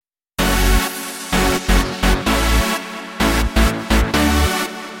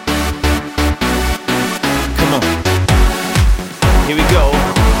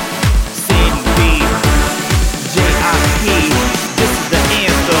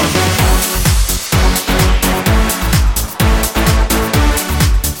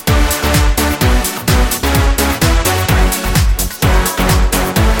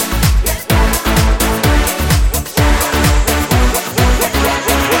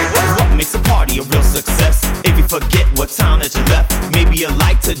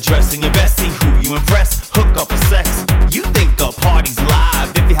dressing your best, see who you impress. Hook up for sex. You think a party's live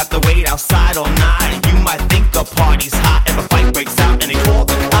if you have to wait outside all night. You might think a party's hot if a fight breaks out and they call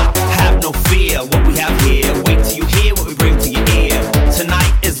the cop. Have no fear, what we have here. Wait till you hear what we bring to your ear.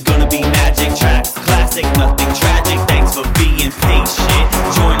 Tonight is gonna be magic tracks, classic, nothing tragic. Thanks for being patient.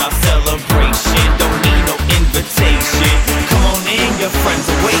 Join our celebration. Don't need no invitation. Come on in, your friends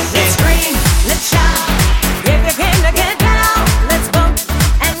are waiting. Let's scream, let's shout. If you came to get down, let's bump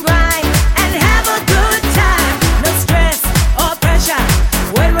and grind and have a good time. No stress or pressure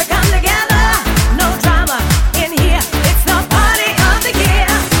when we come together. No drama in here. It's the party of the year.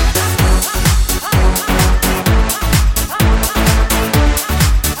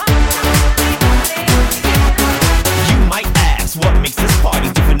 You might ask, what makes this party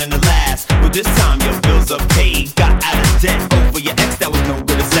different than the last? Well, this time your bills are paid. Got out of debt over your ex that was no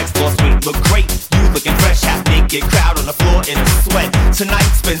good at sex. Lost weight, look great. You looking fresh, half naked, crowd on the floor in a sweat. Tonight,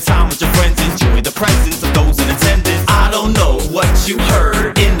 spend time with your friends. Enjoy the presence of those in attendance. I don't know what you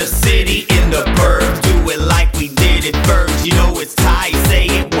heard in the city, in the burbs. Do it like we did it first. You know it's tight, say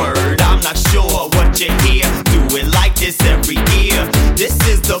it word. I'm not sure what you hear. Do it like this every year. This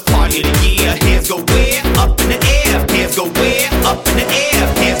is the party of the year. Hands go where? Up in the air. Hands go where? Up in the air.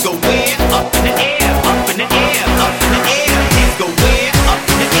 Hands go where? Up in the air. Up in the air. Up in the air. Hands go where? Up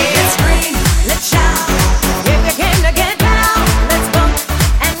in the air. Let's scream, let's shout. If you came to get down, let's bump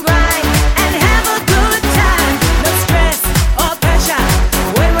and grind and have a good time. No stress or pressure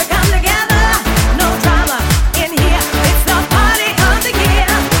when we come together. No drama in here. It's the party of the year.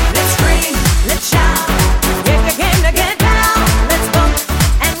 Let's scream, let's shout. If you came to get down, let's bump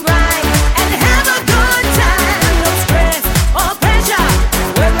and grind and have a good time. No stress or pressure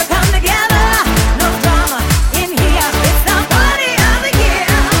when we come together. No drama in here. It's the party of the year.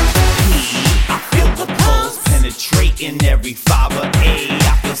 I feel the pulse penetrating every fiber.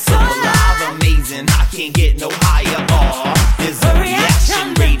 I feel so alive, amazing. I can't get no higher. There's a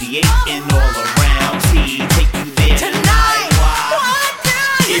reaction radiating all around. T, take you there Tonight, Why? what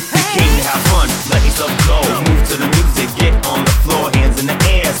do you If you think?